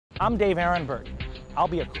I'm Dave Aronberg. I'll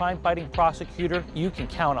be a crime-fighting prosecutor you can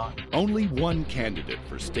count on. Only one candidate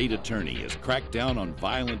for state attorney has cracked down on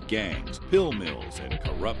violent gangs, pill mills, and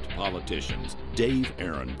corrupt politicians. Dave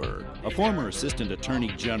Aronberg, a former assistant attorney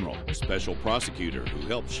general, special prosecutor who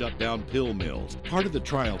helped shut down pill mills, part of the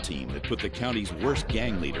trial team that put the county's worst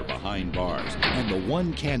gang leader behind bars, and the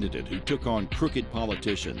one candidate who took on crooked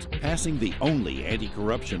politicians, passing the only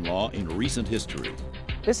anti-corruption law in recent history.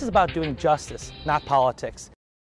 This is about doing justice, not politics.